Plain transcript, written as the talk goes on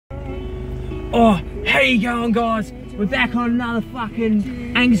Oh, how you going, guys? We're back on another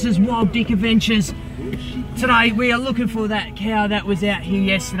fucking Angus's Wild Dick Adventures. Today we are looking for that cow that was out here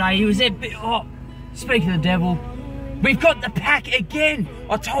yesterday. He was a bit, oh, speaking of the devil, we've got the pack again.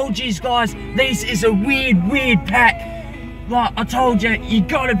 I told you guys, this is a weird pack. Like, I told you, you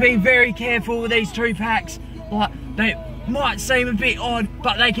gotta be very careful with these two packs. Like, they might seem a bit odd,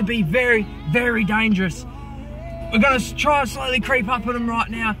 but they can be very dangerous. We're gonna try and slowly creep up on them right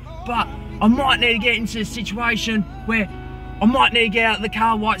now, but I might need to get into a situation where I might need to get out of the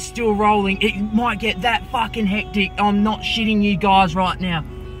car while it's still rolling. It might get that fucking hectic. I'm not shitting you guys right now.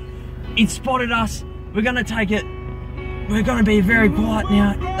 It spotted us. We're gonna take it. We're gonna be very quiet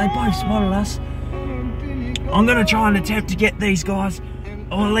now. They both spotted us. I'm gonna try and attempt to get these guys,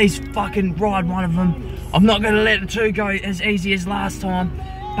 or at least fucking ride one of them. I'm not gonna let the two go as easy as last time,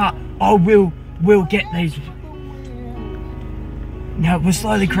 but I will get these. Now, we're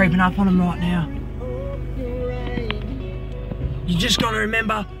slowly creeping up on them right now. You just gotta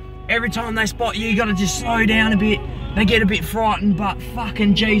remember, every time they spot you, you gotta just slow down a bit. They get a bit frightened, but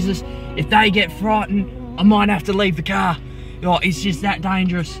fucking Jesus, if they get frightened, I might have to leave the car. Oh, it's just that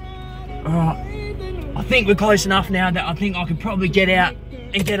dangerous. Alright, I think we're close enough now that I think I could probably get out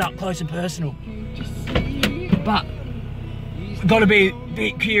and get up close and personal. But, gotta be a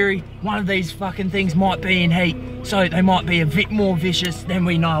bit curious. One of these fucking things might be in heat, so they might be a bit more vicious than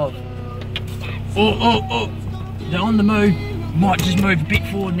we know of. Oh, they're on the move. Might just move a bit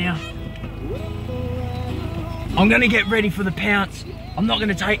forward now. I'm gonna get ready for the pounce. I'm not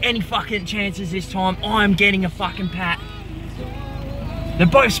gonna take any fucking chances this time. I am getting a fucking pat. They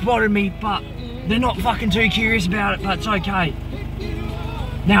both spotted me, but they're not fucking too curious about it, but it's okay.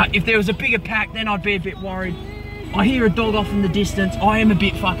 Now, if there was a bigger pack, then I'd be a bit worried. I hear a dog off in the distance. I am a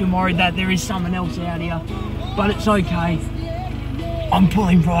bit fucking worried that there is someone else out here, but it's okay. I'm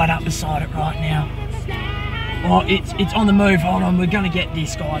pulling right up beside it right now. Oh, it's on the move. Hold on, we're gonna get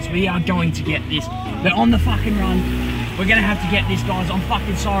this, guys. We are going to get this. They're on the fucking run. We're gonna have to get this, guys. I'm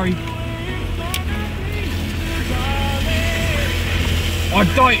fucking sorry. I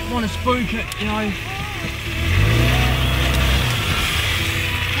don't want to spook it, you know.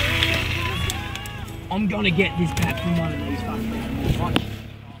 I'm gonna get this pack from one of these fucking animals.